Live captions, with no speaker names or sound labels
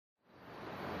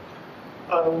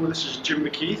Hello, this is Jim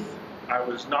McKeeth. I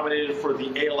was nominated for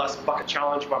the ALS Bucket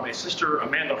Challenge by my sister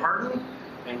Amanda Harden,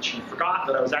 and she forgot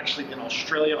that I was actually in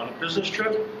Australia on a business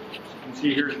trip. As you can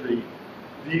see, here's the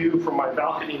view from my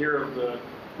balcony here of the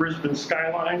Brisbane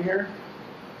skyline here.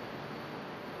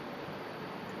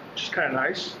 Which is kind of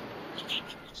nice.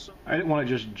 I didn't want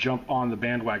to just jump on the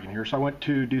bandwagon here, so I went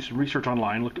to do some research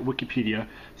online, looked at Wikipedia.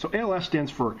 So ALS stands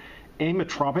for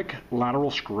amyotrophic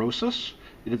lateral sclerosis.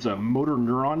 It is a motor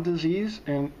neuron disease,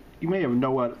 and you may have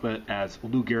known it as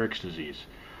Lou Gehrig's disease.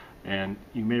 And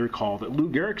you may recall that Lou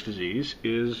Gehrig's disease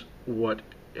is what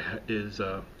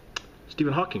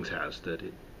Stephen Hawking has, that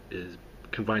it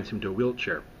confines him to a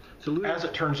wheelchair. So as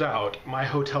it turns out, my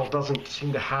hotel doesn't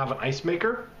seem to have an ice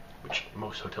maker, which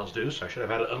most hotels do, so I should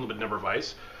have had an unlimited number of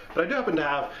ice. But I do happen to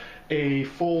have a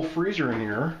full freezer in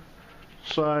here,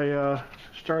 so I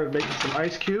started making some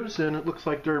ice cubes, and it looks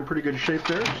like they're in pretty good shape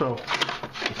there. So,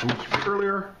 as I mentioned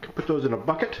earlier, I put those in a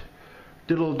bucket.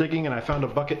 Did a little digging, and I found a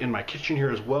bucket in my kitchen here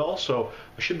as well, so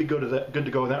I should be good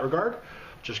to go in that regard.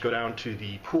 Just go down to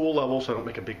the pool level so I don't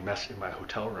make a big mess in my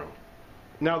hotel room.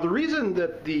 Now, the reason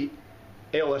that the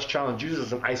ALS Challenge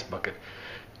uses an ice bucket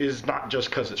is not just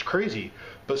because it's crazy,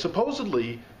 but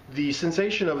supposedly the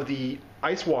sensation of the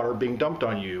ice water being dumped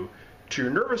on you to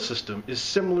your nervous system is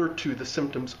similar to the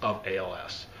symptoms of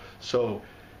ALS. So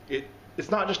it's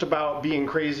not just about being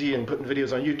crazy and putting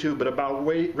videos on YouTube, but about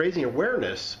raising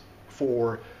awareness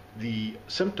for the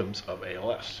symptoms of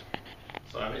ALS.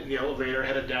 So I'm in the elevator,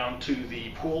 headed down to the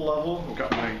pool level. I've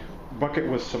got my bucket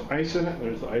with some ice in it.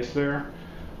 There's the ice there.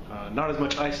 Not as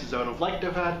much ice as I would have liked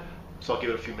to have had, so I'll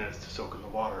give it a few minutes to soak in the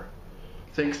water.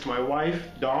 Thanks to my wife,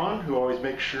 Dawn, who always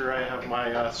makes sure I have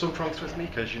my swim trunks with me,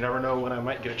 because you never know when I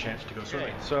might get a chance to go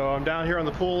swimming. So I'm down here on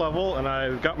the pool level, and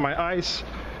I've got my ice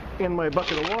in my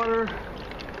bucket of water.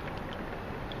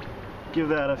 Give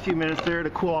that a few minutes there to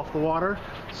cool off the water.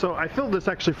 So I filled this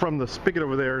actually from the spigot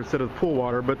over there instead of the pool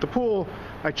water, but the pool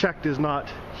I checked is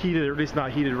not heated, or at least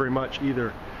not heated very much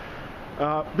either.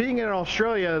 Being in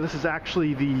Australia, this is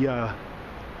actually the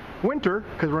winter,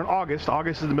 because we're in August.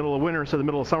 August is the middle of winter instead of the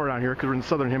middle of summer down here, because we're in the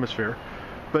southern hemisphere.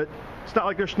 But it's not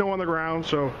like there's snow on the ground,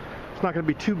 so it's not going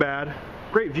to be too bad.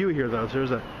 Great view here, though. So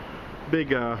there's a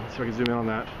big, let's see if I can zoom in on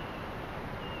that.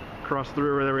 Across the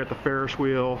river there, we got the Ferris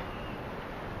wheel,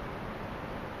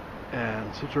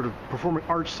 and some sort of performing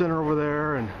arts center over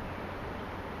there, and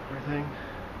everything.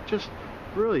 Just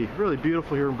really, really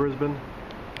beautiful here in Brisbane.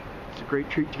 It's a great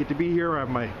treat to get to be here. I have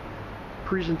my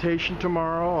presentation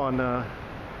tomorrow on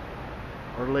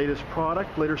our latest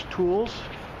product, latest tools.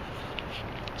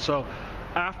 So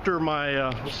after my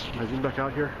zoom back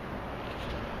out here,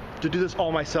 to do this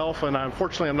all myself, and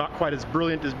unfortunately I'm not quite as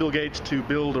brilliant as Bill Gates to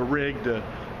build a rig to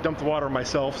dump the water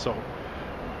myself, so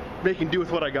making do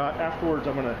with what I got. Afterwards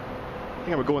I think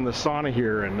I'm gonna go in the sauna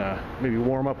here and maybe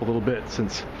warm up a little bit,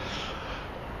 since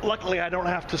luckily I don't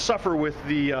have to suffer with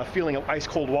the feeling of ice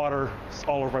cold water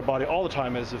all over my body all the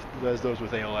time as those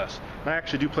with ALS. And I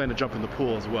actually do plan to jump in the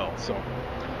pool as well. So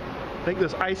I think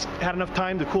this ice had enough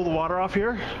time to cool the water off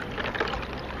here.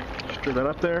 Stir that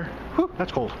up there. Whew,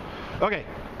 that's cold. Okay.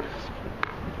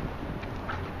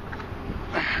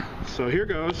 So here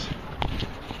goes.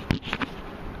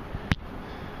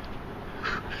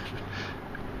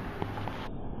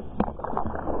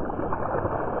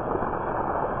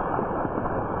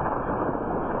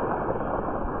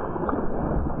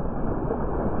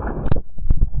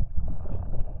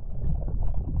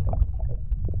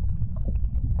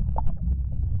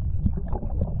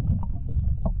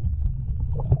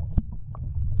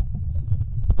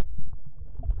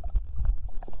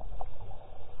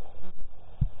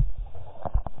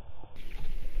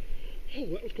 Oh,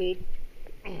 that was cold.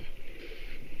 Oh.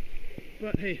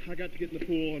 But hey, I got to get in the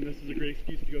pool, and this is a great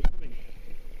excuse to go swimming.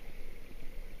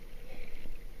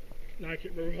 Now I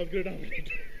can't remember how I was going to nominate.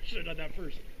 Should have done that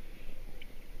first.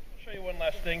 I'll show you one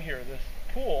last thing here. This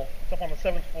pool, it's up on the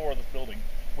 7th floor of this building,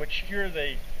 which here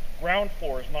the ground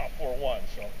floor is not floor 1,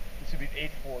 so this would be the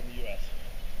 8th floor in the US.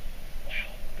 Wow,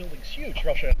 the building's huge.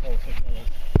 Here, I'll show you how it's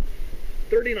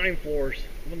 39 floors.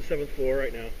 I'm on the 7th floor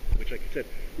right now, which, like I said,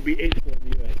 would be 8th floor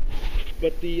in the US.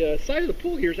 But the side of the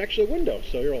pool here is actually a window,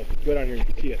 so here, I'll go down here and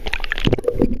you can see it.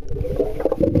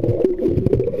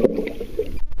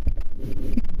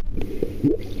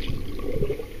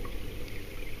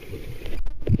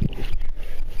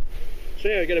 So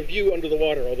yeah, I got a view under the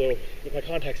water, although with my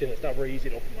contacts in, it's not very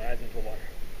easy to open my eyes into the water.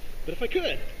 But if I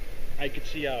could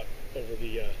see out over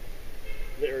the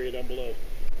area down below,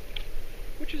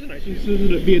 which is a nice view. This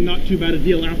ended up being not too bad a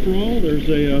deal after all. There's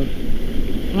a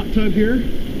hot tub here.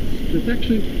 It's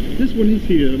actually, this one is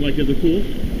heated, unlike the other pool,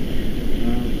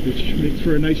 which makes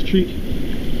for a nice treat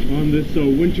on this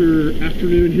winter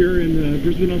afternoon here in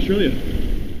Brisbane, Australia.